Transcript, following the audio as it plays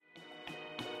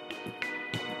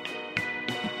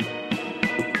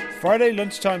Friday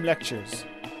lunchtime lectures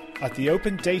at the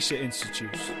Open Data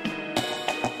Institute.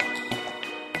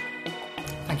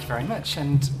 Thank you very much,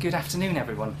 and good afternoon,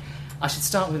 everyone. I should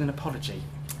start with an apology,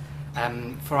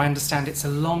 for I understand it's a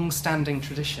long-standing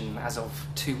tradition, as of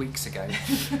 2 weeks ago,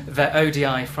 that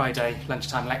ODI Friday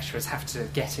lunchtime lecturers have to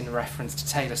get in reference to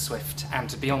Taylor Swift and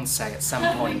to Beyoncé at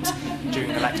some point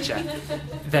during the lecture.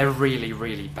 They're really,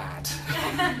 really bad.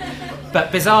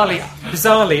 But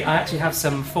bizarrely, I actually have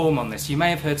some form on this. You may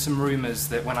have heard some rumours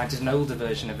that when I did an older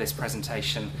version of this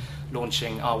presentation,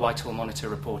 launching our Whitehall Monitor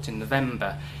report in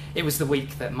November, it was the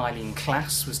week that Mylene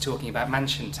Klass was talking about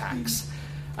mansion tax.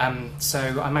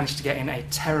 So I managed to get in a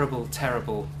terrible,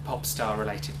 terrible pop star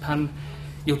related pun.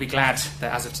 You'll be glad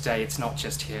that as of today it's not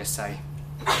just hearsay.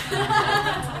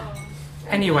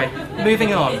 Anyway,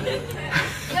 moving on.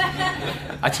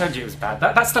 I told you it was bad.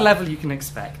 That's the level you can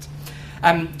expect.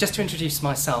 Just to introduce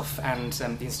myself and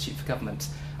the Institute for Government.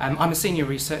 I'm a senior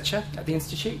researcher at the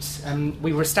Institute.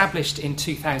 We were established in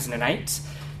 2008,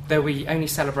 though we only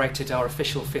celebrated our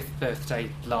official 5th birthday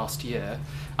last year.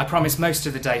 I promise most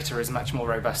of the data is much more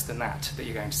robust than that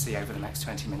you're going to see over the next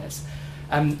 20 minutes.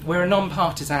 We're a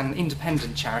non-partisan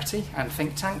independent charity and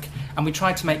think tank, and we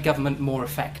try to make government more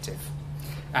effective.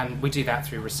 And we do that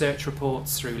through research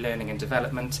reports, through learning and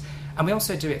development, and we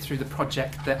also do it through the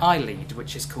project that I lead,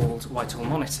 which is called Whitehall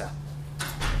Monitor.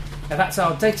 Now, that's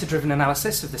our data-driven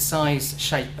analysis of the size,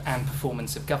 shape and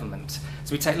performance of government.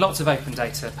 So we take lots of open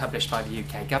data published by the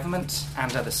UK government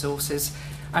and other sources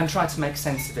and try to make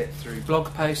sense of it through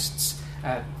blog posts,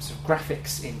 sort of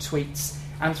graphics in tweets,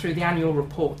 and through the annual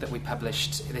report that we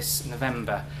published this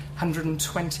November.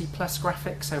 120 plus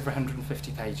graphics, over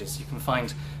 150 pages. You can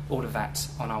find all of that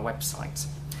on our website.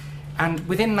 And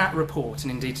within that report,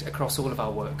 and indeed across all of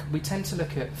our work, we tend to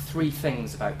look at three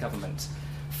things about government.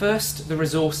 First, the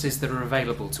resources that are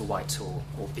available to Whitehall,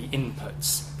 or the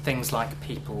inputs, things like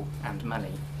people and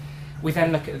money. We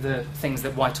then look at the things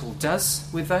that Whitehall does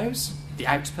with those, the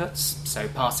outputs, so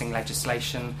passing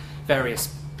legislation,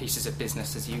 various pieces of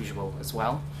business as usual as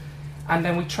well. And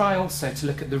then we try also to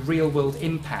look at the real-world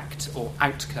impact or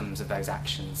outcomes of those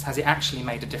actions. Has it actually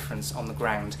made a difference on the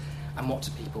ground, and what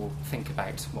do people think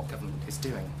about what government is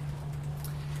doing?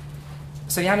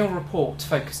 So the annual report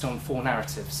focused on four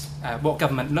narratives. What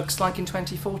government looks like in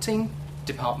 2014.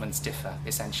 Departments differ,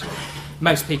 essentially.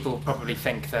 Most people probably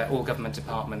think that all government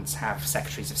departments have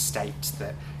secretaries of state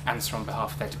that answer on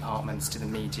behalf of their departments to the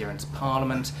media and to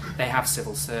Parliament. They have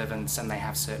civil servants and they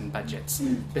have certain budgets.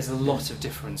 There's a lot of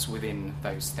difference within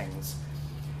those things.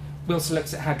 We also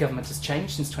looked at how government has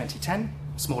changed since 2010,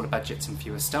 smaller budgets and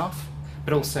fewer staff,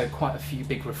 but also quite a few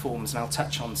big reforms, and I'll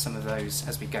touch on some of those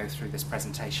as we go through this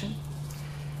presentation.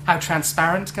 How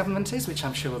transparent government is, which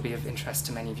I'm sure will be of interest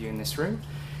to many of you in this room.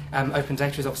 Open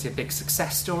data is obviously a big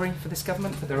success story for this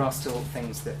government, but there are still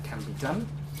things that can be done.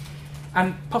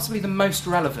 And possibly the most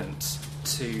relevant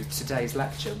to today's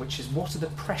lecture, which is what are the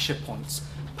pressure points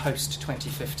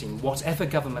post-2015, whatever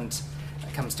government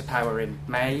comes to power in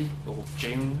May or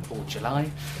June or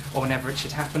July, or whenever it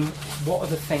should happen, what are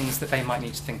the things that they might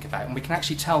need to think about? And we can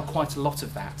actually tell quite a lot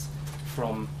of that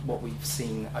from what we've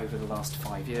seen over the last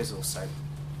 5 years or so.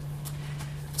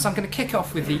 So I'm going to kick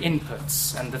off with the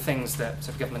inputs and the things that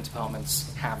sort of government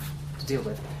departments have to deal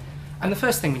with. And the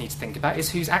first thing we need to think about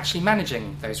is who's actually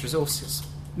managing those resources.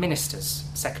 Ministers,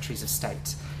 secretaries of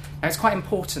state. Now it's quite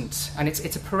important, and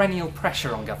it's a perennial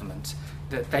pressure on government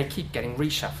that they keep getting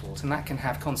reshuffled, and that can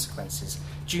have consequences.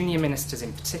 Junior ministers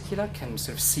in particular can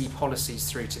sort of see policies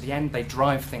through to the end. They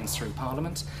drive things through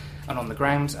Parliament and on the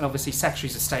ground, and obviously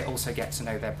secretaries of state also get to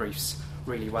know their briefs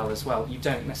really well as well. You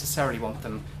don't necessarily want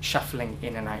them shuffling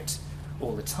in and out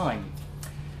all the time.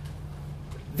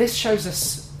 This shows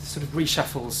us sort of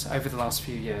reshuffles over the last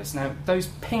few years. Now, those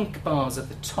pink bars at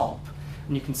the top,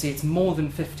 and you can see it's more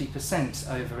than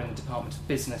 50% over in the Department of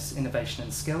Business, Innovation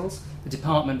and Skills, the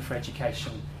Department for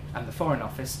Education and the Foreign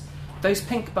Office. Those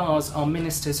pink bars are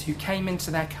ministers who came into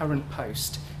their current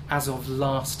post as of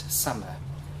last summer.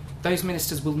 Those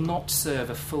ministers will not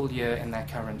serve a full year in their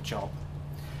current job.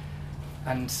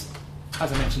 And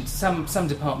as I mentioned, some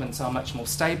departments are much more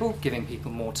stable, giving people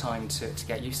more time to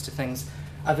get used to things.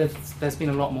 Others, there's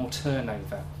been a lot more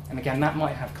turnover. And again, that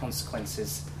might have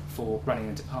consequences for running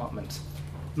a department.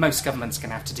 Most governments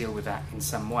can have to deal with that in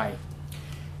some way.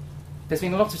 There's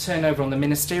been a lot of turnover on the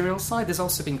ministerial side. There's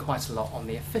also been quite a lot on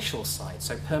the official side,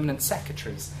 so permanent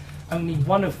secretaries. Only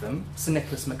one of them, Sir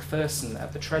Nicholas Macpherson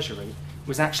at the Treasury,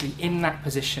 was actually in that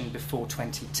position before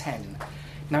 2010.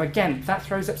 Now again, that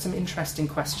throws up some interesting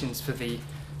questions for the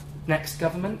next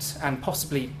government and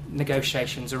possibly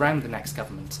negotiations around the next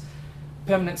government.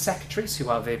 Permanent secretaries, who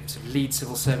are the sort of lead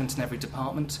civil servant in every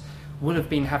department, will have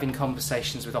been having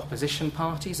conversations with opposition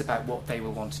parties about what they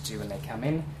will want to do when they come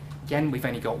in. Again, we've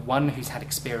only got one who's had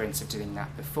experience of doing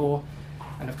that before.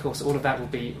 And of course, all of that will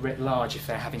be writ large if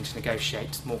they're having to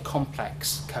negotiate more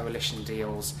complex coalition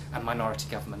deals and minority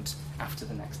government after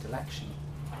the next election.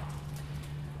 So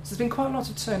there's been quite a lot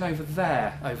of turnover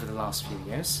there over the last few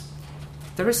years.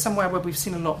 There is somewhere where we've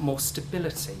seen a lot more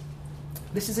stability.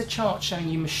 This is a chart showing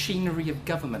you machinery of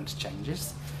government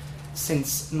changes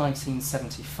since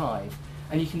 1975.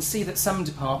 And you can see that some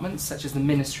departments, such as the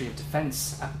Ministry of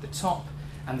Defence up at the top,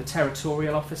 and the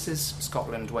territorial offices,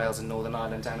 Scotland, Wales and Northern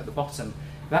Ireland down at the bottom,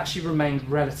 have actually remained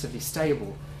relatively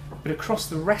stable. But across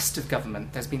the rest of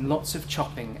government, there's been lots of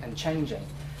chopping and changing.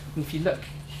 And if you look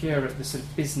here at the sort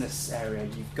of business area,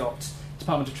 you've got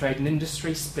Department of Trade and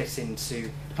Industry split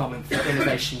into Department for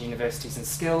Innovation, Universities and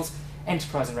Skills,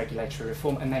 Enterprise and Regulatory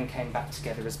Reform, and then came back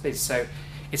together as BIS. So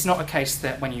it's not a case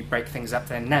that when you break things up,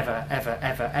 they're never, ever,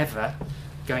 ever, ever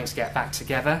going to get back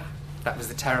together. That was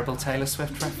the terrible Taylor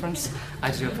Swift reference.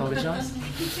 I do apologise.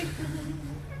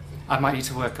 I might need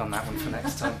to work on that one for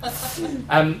next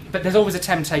time. But there's always a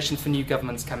temptation for new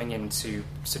governments coming in to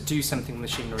do something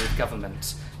with the machinery of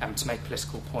government, to make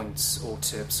political points or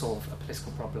to solve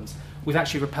political problems. We've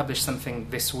actually republished something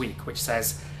this week which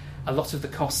says a lot of the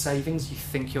cost savings you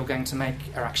think you're going to make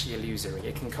are actually illusory.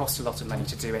 It can cost a lot of money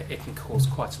to do it. It can cause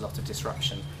quite a lot of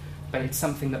disruption. But it's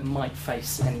something that might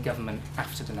face any government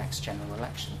after the next general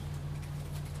election.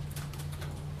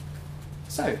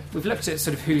 So, we've looked at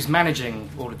sort of who's managing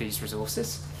all of these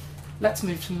resources. Let's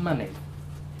move to money.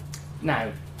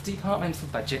 Now, departmental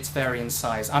budgets vary in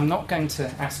size. I'm not going to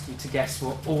ask you to guess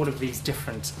what all of these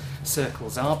different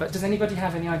circles are, but does anybody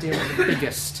have any idea what the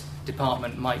biggest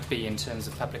department might be in terms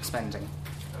of public spending?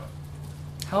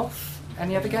 Health?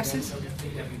 Any other guesses?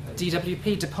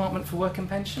 DWP, Department for Work and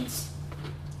Pensions?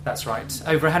 That's right,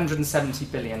 over 170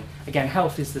 billion. Again,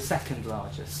 health is the second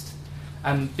largest.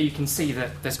 But you can see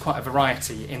that there's quite a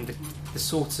variety in the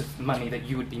sorts of money that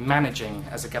you would be managing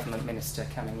as a government minister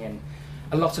coming in.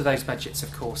 A lot of those budgets,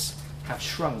 of course, have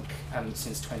shrunk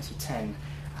since 2010,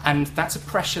 and that's a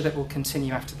pressure that will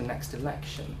continue after the next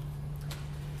election.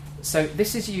 So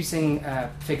this is using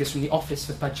figures from the Office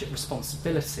for Budget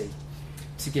Responsibility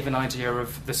to give an idea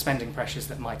of the spending pressures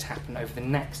that might happen over the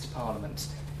next Parliament.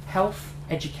 Health,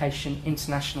 education,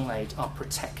 international aid are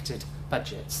protected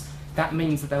budgets. That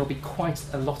means that there will be quite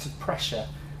a lot of pressure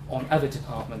on other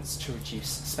departments to reduce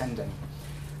spending.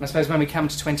 And I suppose when we come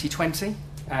to 2020,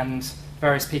 and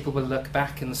various people will look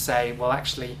back and say, well,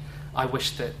 actually, I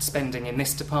wish that spending in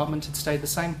this department had stayed the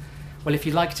same. Well, if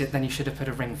you liked it, then you should have put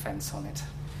a ring fence on it.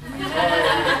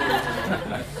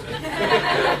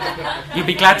 You'll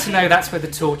be glad to know that's where the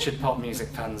tortured pop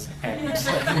music puns end.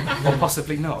 Or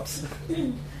possibly not.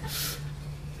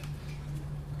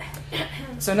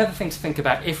 So another thing to think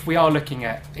about, if we are looking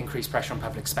at increased pressure on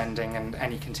public spending and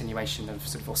any continuation of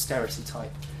sort of austerity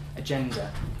type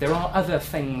agenda, there are other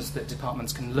things that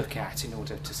departments can look at in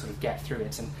order to sort of get through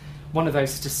it. And one of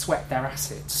those is to sweat their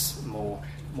assets more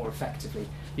effectively.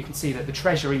 You can see that the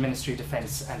Treasury, Ministry of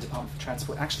Defence and Department for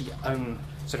Transport actually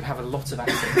have a lot of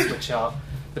assets, which are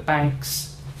the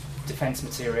banks, defence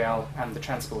material and the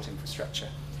transport infrastructure.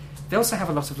 They also have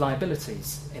a lot of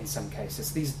liabilities in some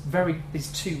cases. These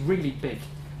two really big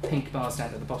pink bars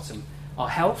down at the bottom are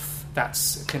health,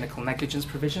 that's clinical negligence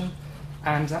provision,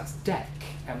 and that's DEC,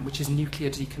 which is nuclear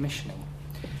decommissioning.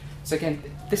 So again,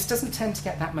 this doesn't tend to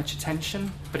get that much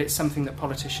attention, but it's something that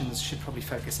politicians should probably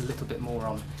focus a little bit more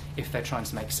on if they're trying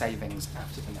to make savings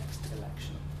after the next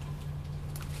election.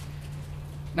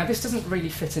 Now, this doesn't really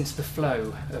fit into the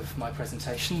flow of my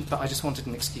presentation, but I just wanted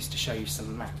an excuse to show you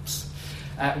some maps.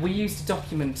 We used a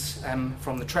document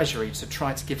from the Treasury to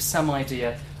try to give some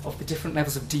idea of the different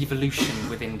levels of devolution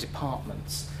within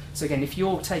departments. So again, if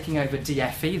you're taking over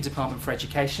DFE, Department for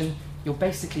Education, you're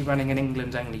basically running an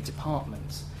England-only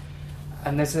department.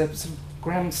 And there's a sort of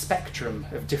grand spectrum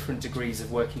of different degrees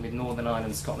of working with Northern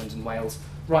Ireland, Scotland and Wales,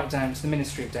 right down to the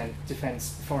Ministry of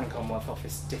Defence, the Foreign and Commonwealth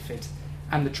Office, DFID,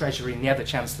 and the Treasury and the other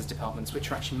Chancellor's departments,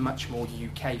 which are actually much more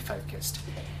UK-focused.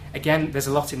 Again, there's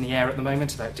a lot in the air at the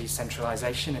moment about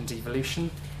decentralisation and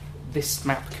devolution. This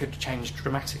map could change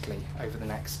dramatically over the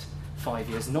next 5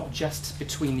 years, not just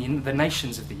between the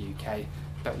nations of the UK,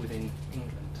 but within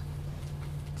England.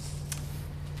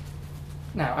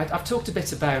 Now, I've talked a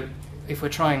bit about if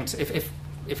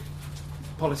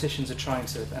politicians are trying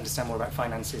to understand more about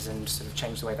finances and sort of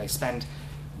change the way they spend,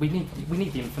 we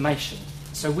need the information.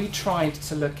 So we tried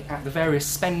to look at the various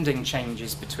spending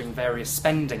changes between various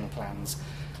spending plans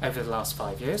over the last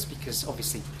 5 years, because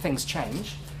obviously things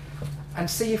change. and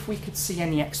see if we could see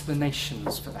any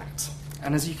explanations for that.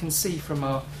 And as you can see from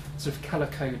our sort of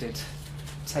colour-coded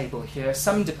table here,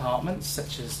 some departments,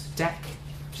 such as DEC,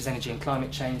 which is Energy and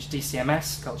Climate Change,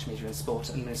 DCMS, Culture, Media and Sport,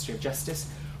 and Ministry of Justice,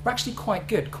 were actually quite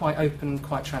good, quite open,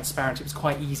 quite transparent. It was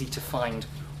quite easy to find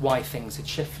why things had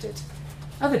shifted.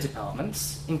 Other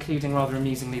departments, including rather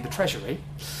amusingly the Treasury,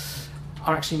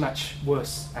 are actually much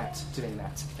worse at doing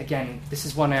that. Again, this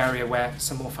is one area where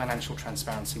some more financial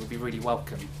transparency would be really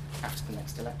welcome after the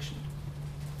next election.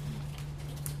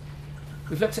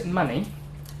 We've looked at money,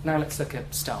 now let's look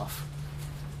at staff.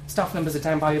 Staff numbers are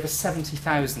down by over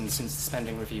 70,000 since the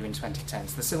spending review in 2010.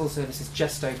 So the civil service is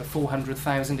just over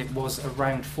 400,000. It was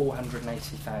around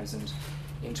 480,000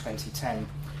 in 2010.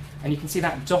 And you can see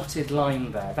that dotted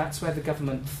line there. That's where the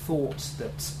government thought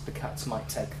that the cuts might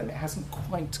take them. It hasn't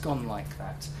quite gone like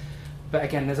that. But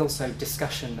again, there's also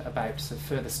discussion about sort of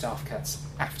further staff cuts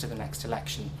after the next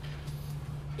election.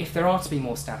 If there are to be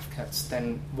more staff cuts,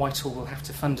 then Whitehall will have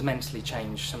to fundamentally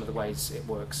change some of the ways it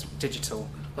works. Digital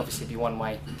will obviously be one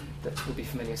way that will be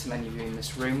familiar to many of you in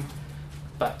this room,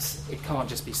 but it can't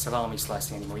just be salami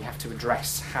slicing anymore. You have to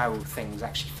address how things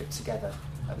actually fit together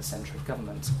at the centre of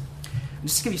government. And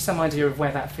just to give you some idea of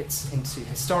where that fits into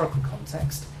historical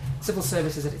context, civil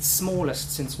service is at its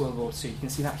smallest since World War II. You can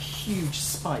see that huge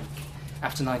spike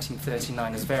after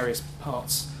 1939 as various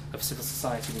parts of civil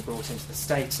society were brought into the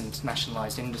state and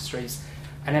nationalised industries,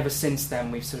 and ever since then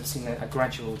we've sort of seen a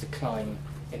gradual decline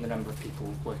in the number of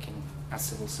people working as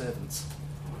civil servants.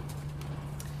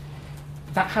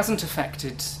 That hasn't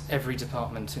affected every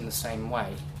department in the same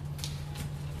way.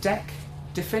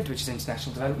 DFID, which is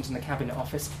International Development, in the Cabinet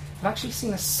Office, have actually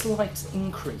seen a slight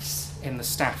increase in the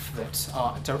staff that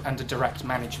are under direct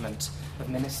management of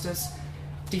ministers.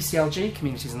 DCLG,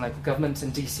 Communities and Local Government,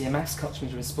 and DCMS, Culture,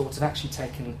 Media and Sport, have actually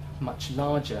taken much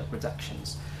larger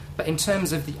reductions. But in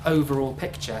terms of the overall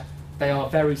picture, they are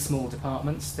very small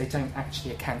departments. They don't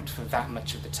actually account for that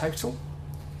much of the total.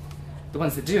 The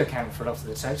ones that do account for a lot of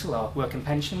the total are Work and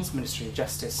Pensions, Ministry of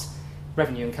Justice,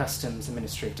 Revenue and Customs, and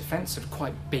Ministry of Defence, sort of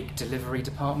quite big delivery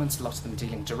departments, a lot of them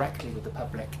dealing directly with the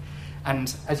public.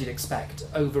 And as you'd expect,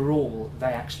 overall, they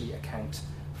actually account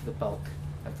for the bulk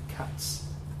of the cuts.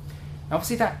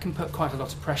 Obviously, that can put quite a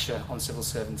lot of pressure on civil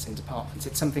servants in departments.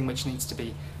 It's something which needs to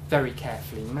be very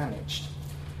carefully managed.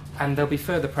 And there'll be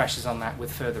further pressures on that with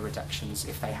further reductions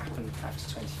if they happen after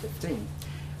 2015.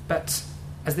 But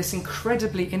as this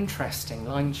incredibly interesting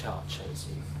line chart shows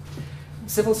you,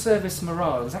 civil service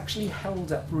morale has actually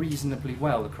held up reasonably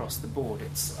well across the board.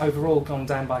 It's overall gone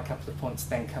down by a couple of points,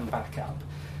 then come back up.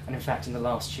 And in fact, in the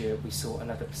last year, we saw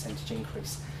another percentage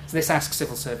increase. So this asks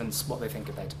civil servants what they think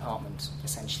of their department,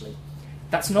 essentially.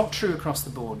 That's not true across the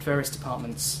board. Various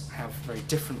departments have very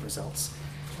different results.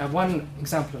 One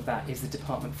example of that is the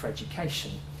Department for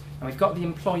Education. And we've got the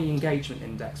Employee Engagement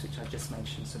Index, which I just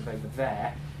mentioned sort of over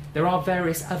there. There are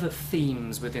various other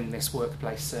themes within this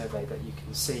workplace survey that you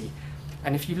can see.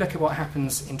 And if you look at what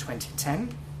happens in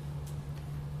 2010,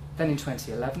 then in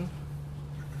 2011,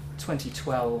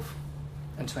 2012,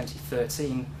 and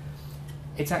 2013,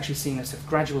 it's actually seen a sort of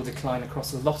gradual decline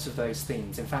across a lot of those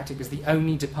themes. In fact, it was the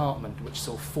only department which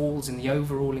saw falls in the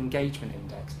overall engagement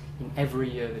index in every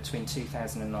year between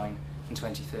 2009 and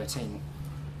 2013.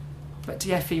 But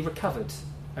DFE recovered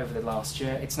over the last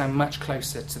year. It's now much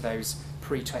closer to those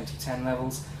pre-2010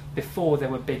 levels, before there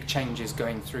were big changes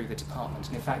going through the department.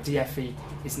 And in fact, DFE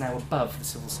is now above the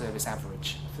civil service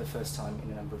average for the first time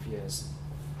in a number of years.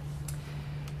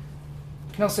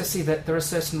 You can also see that there are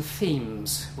certain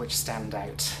themes which stand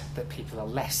out that people are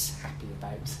less happy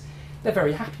about. They're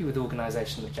very happy with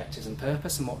organisational objectives and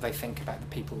purpose and what they think about the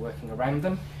people working around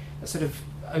them. Sort of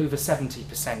over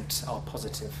 70% are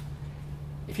positive.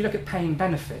 If you look at pay and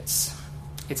benefits,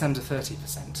 it's under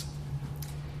 30%.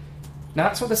 Now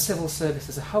that's what the civil service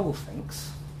as a whole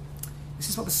thinks. This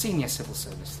is what the senior civil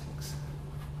service thinks.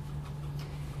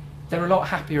 They're a lot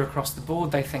happier across the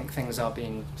board. They think things are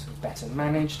being sort of better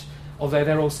managed, although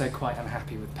they're also quite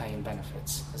unhappy with pay and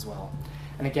benefits as well.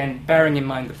 And again, bearing in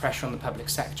mind the pressure on the public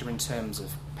sector in terms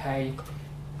of pay,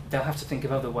 they'll have to think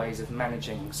of other ways of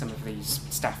managing some of these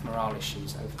staff morale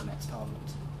issues over the next Parliament.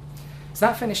 So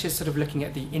that finishes sort of looking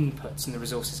at the inputs and the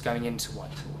resources going into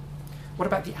Whitehall. What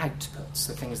about the outputs,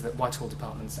 the things that Whitehall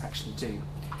departments actually do?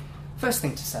 First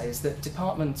thing to say is that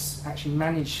departments actually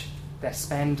manage their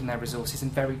spend and their resources in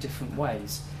very different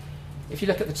ways. If you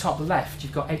look at the top left,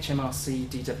 you've got HMRC,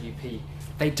 DWP.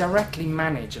 They directly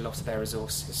manage a lot of their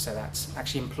resources, so that's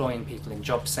actually employing people in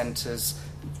job centres,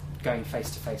 going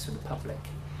face-to-face with the public.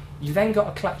 You've then got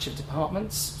a clutch of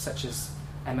departments, such as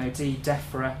MOD,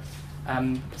 DEFRA,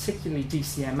 particularly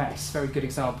DCMS, very good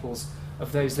examples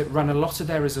of those that run a lot of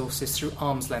their resources through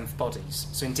arm's length bodies.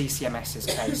 So in DCMS's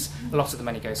case, a lot of the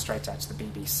money goes straight out to the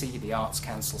BBC, the Arts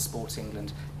Council, Sport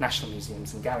England, national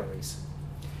museums and galleries.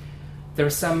 There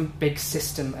are some big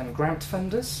system and grant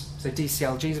funders. So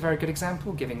DCLG is a very good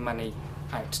example, giving money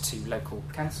out to local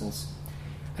councils.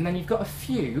 And then you've got a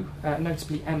few,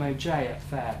 notably MOJ at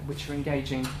FAIR, which are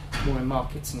engaging more in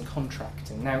markets and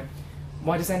contracting. Now,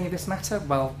 why does any of this matter?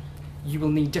 Well, you will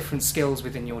need different skills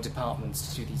within your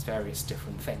departments to do these various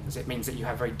different things. It means that you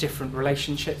have very different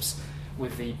relationships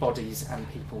with the bodies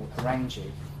and people around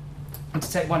you. And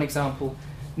to take one example,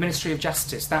 Ministry of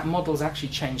Justice, that model's actually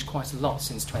changed quite a lot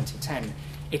since 2010.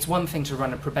 It's one thing to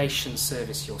run a probation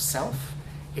service yourself.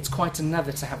 It's quite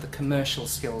another to have the commercial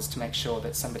skills to make sure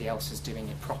that somebody else is doing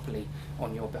it properly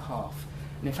on your behalf.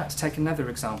 And in fact, to take another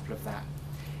example of that,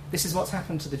 this is what's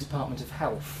happened to the Department of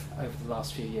Health over the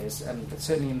last few years, but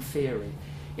certainly in theory.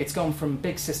 It's gone from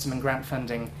big system and grant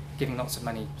funding, giving lots of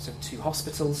money to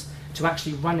hospitals, to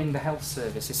actually running the health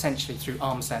service essentially through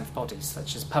arm's length bodies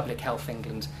such as Public Health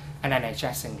England and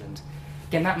NHS England.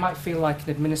 Again, that might feel like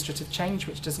an administrative change,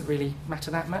 which doesn't really matter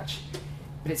that much,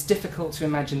 but it's difficult to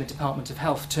imagine the Department of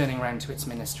Health turning around to its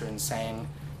minister and saying,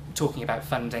 talking about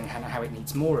funding and how it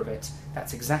needs more of it.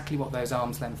 That's exactly what those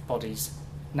arm's length bodies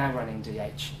now running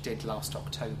DH did last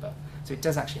October. So it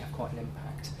does actually have quite an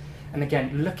impact. And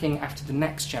again, looking after the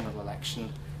next general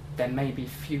election, there may be a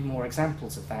few more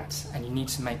examples of that, and you need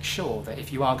to make sure that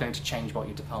if you are going to change what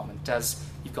your department does,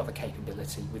 you've got the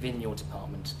capability within your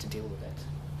department to deal with it.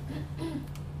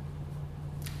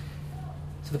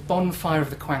 So the bonfire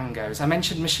of the quangos. I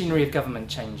mentioned machinery of government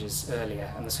changes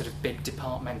earlier and the sort of big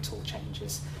departmental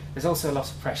changes. There's also a lot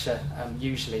of pressure,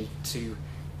 usually, to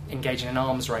engage in an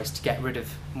arms race to get rid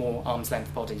of more arm's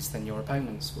length bodies than your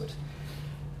opponents would.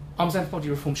 Arm's length body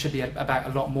reform should be about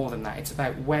a lot more than that. It's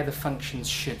about where the functions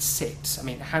should sit. I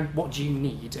mean, what do you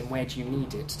need and where do you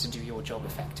need it to do your job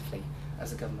effectively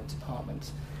as a government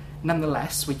department?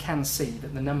 Nonetheless, we can see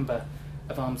that the number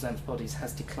of arm's length bodies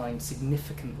has declined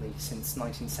significantly since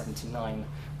 1979,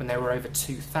 when there were over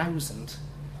 2,000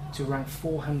 to around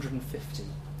 450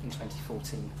 in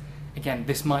 2014. Again,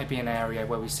 this might be an area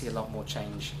where we see a lot more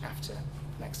change after the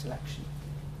next election.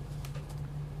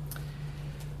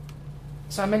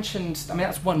 So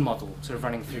that's one model sort of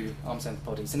running through arm's length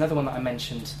bodies. Another one that I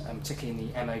mentioned, particularly in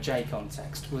the MOJ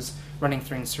context, was running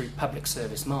things through public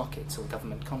service markets or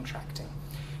government contracting.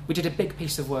 We did a big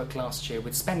piece of work last year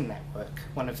with Spend Network,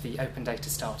 one of the open data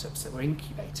startups that were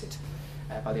incubated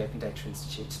by the Open Data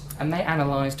Institute. And they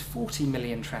analysed 40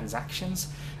 million transactions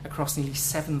across nearly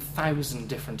 7,000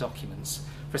 different documents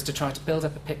for us to try to build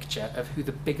up a picture of who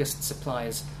the biggest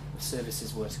suppliers of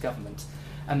services were to government.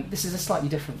 This is a slightly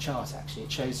different chart, actually.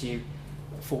 It shows you,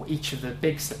 for each of the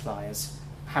big suppliers,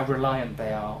 how reliant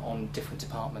they are on different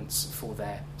departments for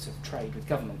their sort of trade with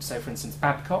government. So, for instance,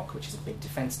 Babcock, which is a big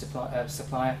defence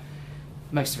supplier,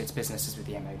 most of its business is with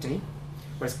the MOD,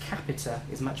 whereas Capita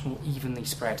is much more evenly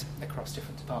spread across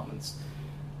different departments.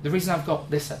 The reason I've got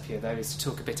this up here, though, is to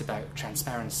talk a bit about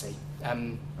transparency.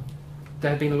 There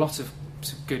have been a lot of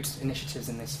good initiatives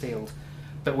in this field,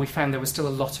 but we found there were still a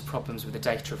lot of problems with the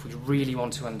data if we really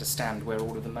want to understand where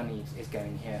all of the money is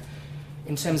going here.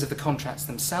 In terms of the contracts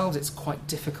themselves, it's quite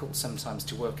difficult sometimes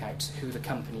to work out who the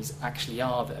companies actually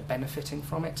are that are benefiting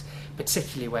from it,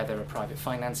 particularly where there are private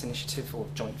finance initiative or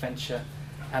joint venture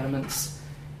elements.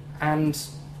 And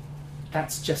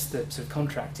that's just the sort of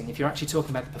contracting. If you're actually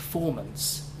talking about the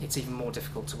performance, it's even more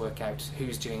difficult to work out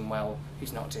who's doing well,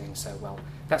 who's not doing so well.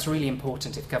 That's really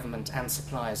important if government and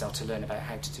suppliers are to learn about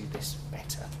how to do this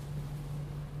better.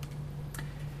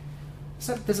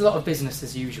 So there's a lot of business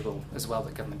as usual as well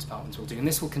that government departments will do, and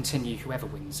this will continue whoever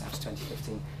wins after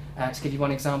 2015. To give you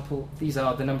one example, these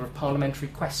are the number of parliamentary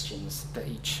questions that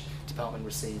each department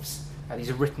receives. These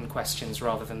are written questions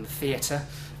rather than the theatre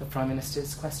of Prime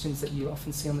Minister's questions that you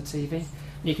often see on the TV. And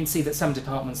you can see that some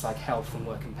departments like health and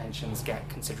work and pensions get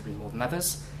considerably more than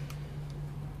others.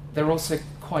 There are also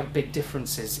quite big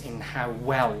differences in how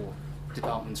well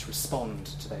departments respond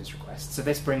to those requests. So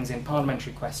this brings in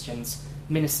parliamentary questions,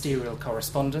 ministerial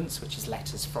correspondence, which is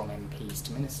letters from MPs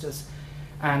to ministers,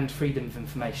 and freedom of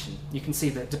information. You can see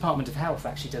that Department of Health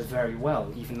actually does very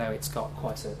well, even though it's got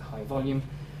quite a high volume.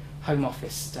 Home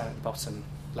Office down at the bottom,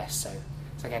 less so.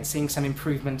 So again, seeing some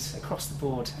improvement across the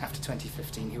board after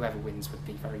 2015, whoever wins would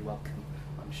be very welcome,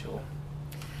 I'm sure.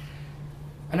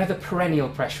 Another perennial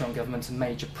pressure on government are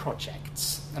major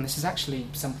projects. And this is actually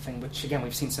something which, again,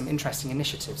 we've seen some interesting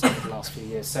initiatives over the last few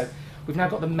years. So we've now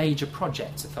got the Major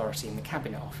Projects Authority in the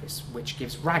Cabinet Office, which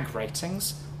gives RAG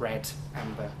ratings, red,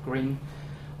 amber, green,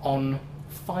 on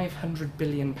 £500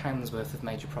 billion worth of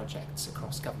major projects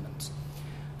across government.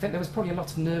 think there was probably a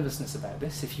lot of nervousness about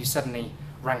this. If you suddenly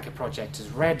rank a project as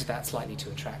red, that's likely to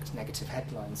attract negative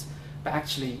headlines. But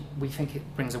actually, we think it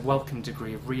brings a welcome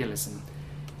degree of realism.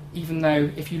 Even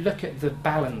though, if you look at the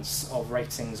balance of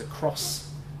ratings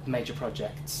across major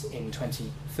projects in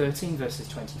 2013 versus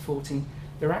 2014,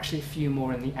 there are actually a few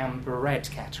more in the amber-red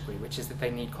category, which is that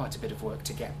they need quite a bit of work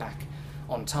to get back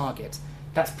on target.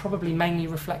 That's probably mainly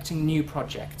reflecting new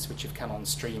projects which have come on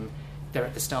stream. They're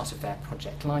at the start of their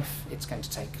project life. It's going to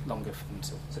take longer for them to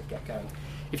sort of get going.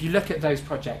 If you look at those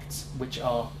projects which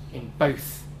are in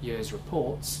both years'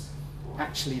 reports,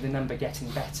 actually the number getting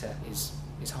better is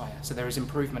higher. So there is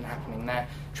improvement happening there.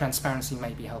 Transparency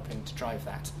may be helping to drive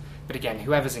that. But again,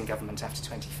 whoever's in government after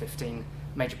 2015,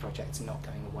 major projects are not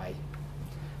going away.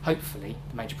 Hopefully,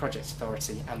 the Major Projects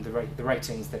Authority and the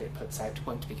ratings that it puts out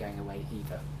won't be going away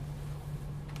either.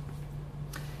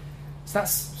 So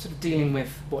that's sort of dealing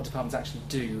with what departments actually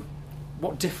do.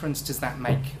 What difference does that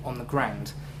make on the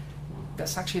ground?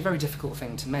 That's actually a very difficult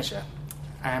thing to measure,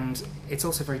 and it's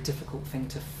also a very difficult thing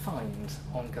to find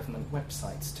on government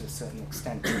websites to a certain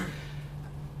extent.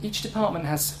 Each department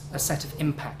has a set of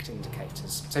impact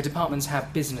indicators. So departments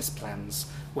have business plans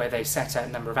where they set out a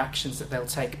number of actions that they'll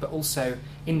take, but also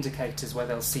indicators where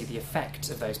they'll see the effect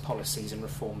of those policies and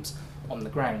reforms on the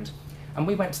ground. And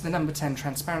we went to the Number 10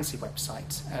 Transparency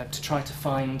website to try to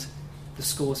find the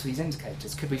scores for these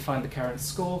indicators. Could we find the current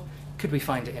score? Could we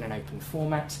find it in an open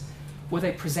format? Were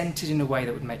they presented in a way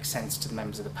that would make sense to the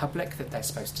members of the public that they're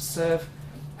supposed to serve?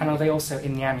 And are they also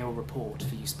in the annual report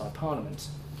for use by Parliament?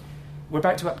 We're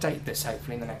about to update this,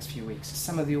 hopefully, in the next few weeks.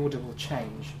 Some of the order will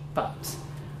change, but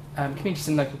communities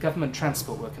and local government,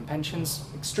 transport, work and pensions,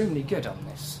 extremely good on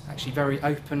this. Actually very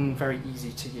open, very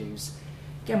easy to use.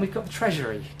 Again, we've got the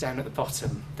Treasury down at the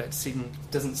bottom that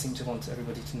doesn't seem to want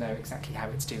everybody to know exactly how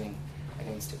it's doing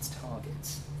against its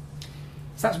targets.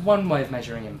 So that's one way of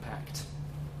measuring impact.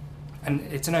 And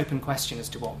it's an open question as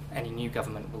to what any new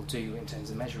government will do in terms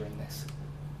of measuring this.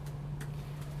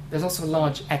 There's also a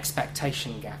large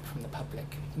expectation gap from the public.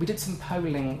 We did some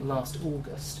polling last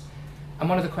August, and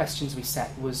one of the questions we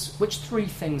set was, which 3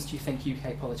 things do you think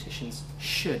UK politicians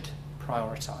should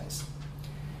prioritise?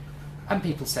 And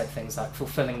people said things like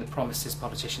fulfilling the promises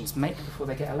politicians make before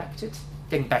they get elected,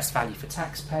 getting best value for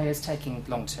taxpayers, taking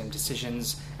long-term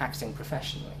decisions, acting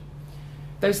professionally.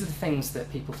 Those are the things that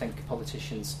people think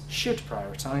politicians should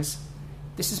prioritise.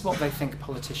 This is what they think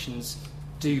politicians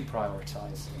do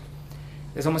prioritise.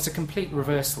 There's almost a complete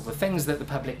reversal. The things that the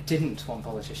public didn't want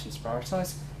politicians to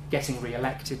prioritise, getting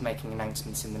re-elected, making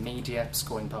announcements in the media,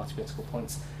 scoring party political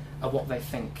points, are what they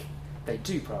think they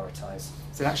do prioritise.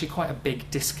 So there's actually quite a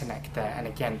big disconnect there, and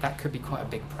again, that could be quite a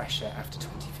big pressure after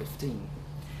 2015.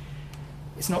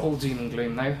 It's not all doom and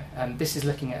gloom though. This is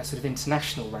looking at a sort of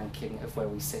international ranking of where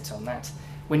we sit on that.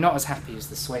 We're not as happy as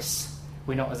the Swiss,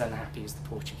 we're not as unhappy as the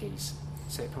Portuguese,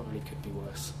 so it probably could be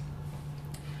worse.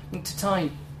 And to tie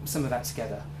some of that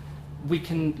together, we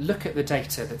can look at the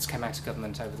data that's come out of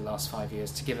government over the last 5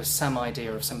 years to give us some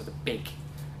idea of some of the big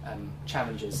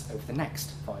challenges over the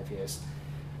next 5 years.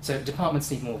 So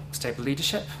departments need more stable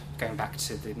leadership, going back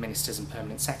to the ministers and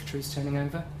permanent secretaries turning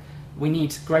over. We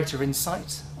need greater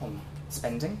insight on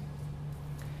spending.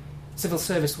 Civil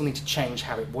service will need to change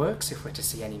how it works if we're to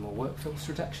see any more workforce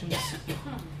reductions.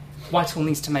 Whitehall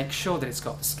needs to make sure that it's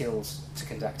got the skills to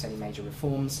conduct any major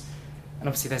reforms. And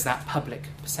obviously there's that public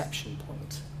perception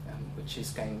point, which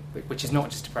is not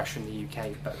just a pressure in the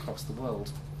UK, but across the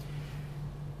world.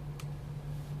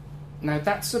 Now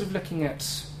that's less looking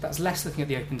at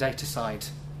the open data side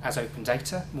as open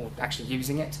data, more actually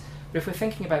using it. But if we're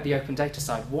thinking about the open data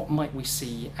side, what might we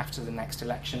see after the next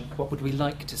election? What would we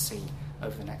like to see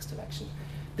over the next election?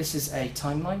 This is a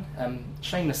timeline,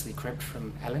 shamelessly cribbed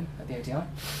from Ellen at the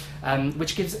ODI,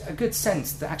 which gives a good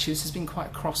sense that actually this has been quite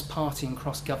a cross-party and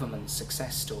cross-government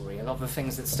success story. A lot of the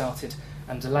things that started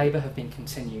under Labour have been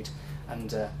continued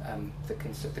under the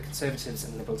Conservatives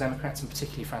and Liberal Democrats, and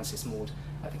particularly Francis Maude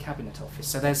at the Cabinet Office.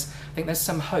 So I think there's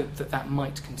some hope that that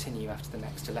might continue after the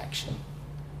next election.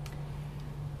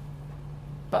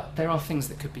 But there are things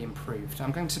that could be improved.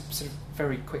 I'm going to sort of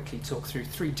very quickly talk through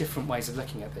 3 different ways of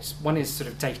looking at this. One is sort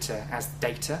of data as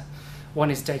data. One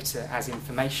is data as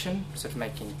information, sort of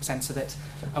making sense of it.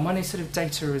 And one is sort of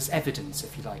data as evidence,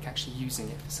 if you like, actually using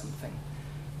it for something.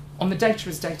 On the data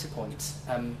as data point,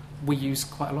 we use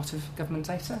quite a lot of government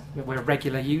data. We're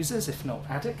regular users, if not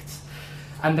addicts.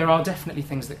 And there are definitely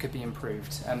things that could be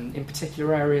improved, in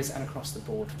particular areas and across the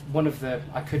board.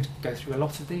 I could go through a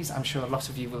lot of these. I'm sure a lot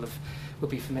of you will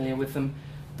be familiar with them.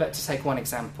 But to take one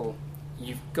example,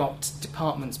 you've got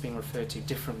departments being referred to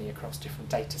differently across different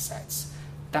data sets.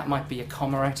 That might be a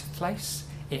comma out of place.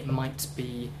 It might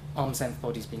be arm's length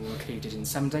bodies being included in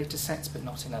some data sets but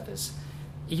not in others.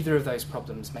 Either of those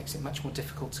problems makes it much more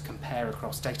difficult to compare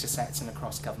across data sets and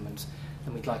across government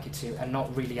than we'd like it to, and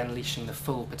not really unleashing the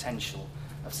full potential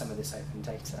of some of this open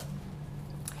data.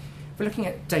 We're looking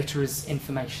at data as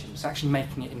information, so actually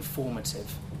making it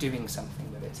informative, doing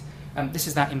something with it. This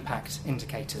is that impact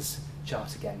indicators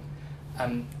chart again.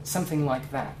 Something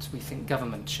like that, we think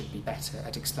government should be better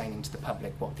at explaining to the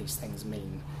public what these things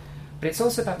mean. But it's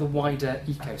also about the wider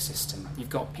ecosystem. You've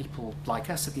got people like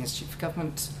us at the Institute for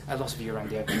Government, a lot of you around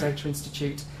the Open Data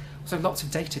Institute, so lots of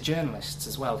data journalists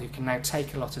as well, who can now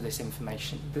take a lot of this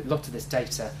information, a lot of this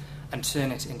data, and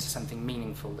turn it into something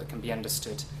meaningful that can be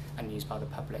understood and used by the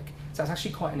public. So that's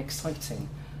actually quite an exciting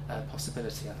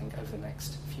possibility, I think, over the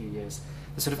next few years.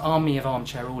 The sort of army of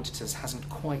armchair auditors hasn't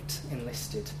quite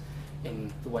enlisted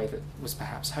in the way that was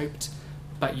perhaps hoped,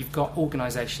 but you've got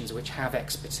organisations which have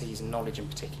expertise and knowledge in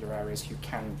particular areas who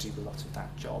can do a lot of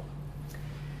that job.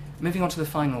 Moving on to the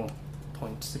final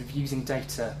point, sort of using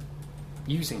data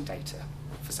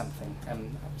for something.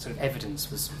 Sort of evidence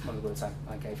was one of the words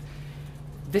I gave.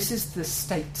 This is the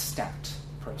state stat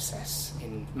process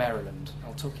in Maryland.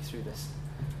 I'll talk you through this.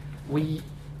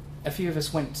 A few of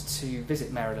us went to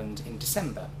visit Maryland in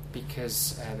December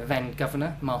because the then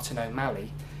governor, Martin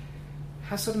O'Malley,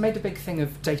 has sort of made a big thing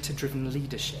of data-driven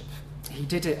leadership. He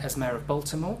did it as mayor of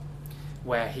Baltimore,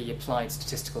 where he applied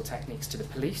statistical techniques to the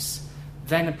police,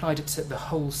 then applied it to the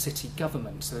whole city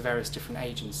government, so the various different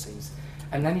agencies,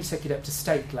 and then he took it up to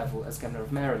state level as governor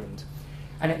of Maryland.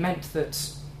 And it meant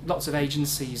that lots of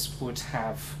agencies would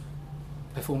have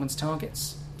performance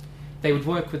targets. They would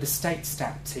work with the state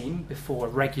stat team before a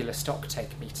regular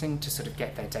stocktake meeting to sort of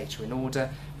get their data in order,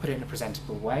 put it in a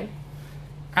presentable way.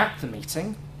 At the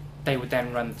meeting, they would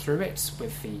then run through it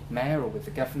with the mayor or with the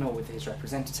governor or with his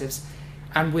representatives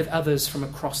and with others from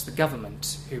across the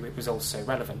government who it was also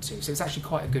relevant to. So it's actually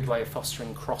quite a good way of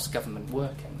fostering cross-government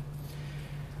working.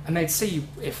 And they'd see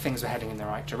if things were heading in the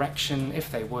right direction.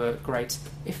 If they were, great.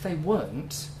 If they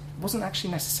weren't, it wasn't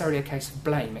actually necessarily a case of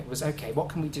blame. It was, okay, what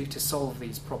can we do to solve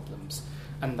these problems?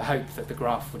 And the hope that the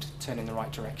graph would turn in the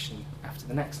right direction after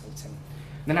the next meeting.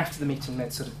 And then after the meeting,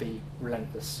 there'd sort of be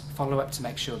relentless follow-up to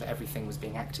make sure that everything was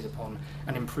being acted upon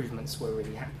and improvements were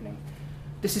really happening.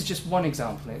 This is just one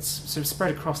example, and it's sort of spread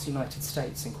across the United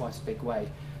States in quite a big way,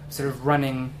 sort of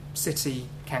running city,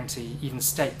 county, even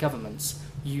state governments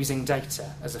using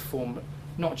data as a form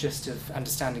not just of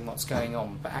understanding what's going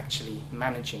on, but actually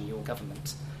managing your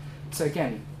government. So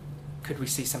again, could we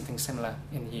see something similar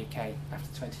in the UK after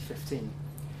 2015?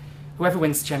 Whoever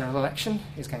wins the general election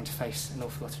is going to face an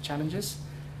awful lot of challenges.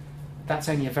 That's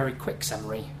only a very quick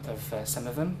summary of some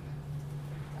of them.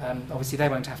 Obviously, they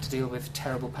won't have to deal with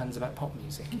terrible puns about pop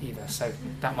music either, so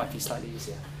that might be slightly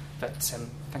easier. But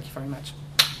thank you very much.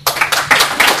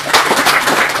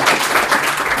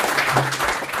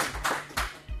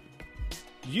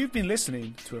 You've been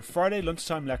listening to a Friday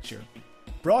lunchtime lecture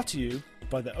brought to you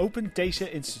by the Open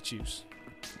Data Institute.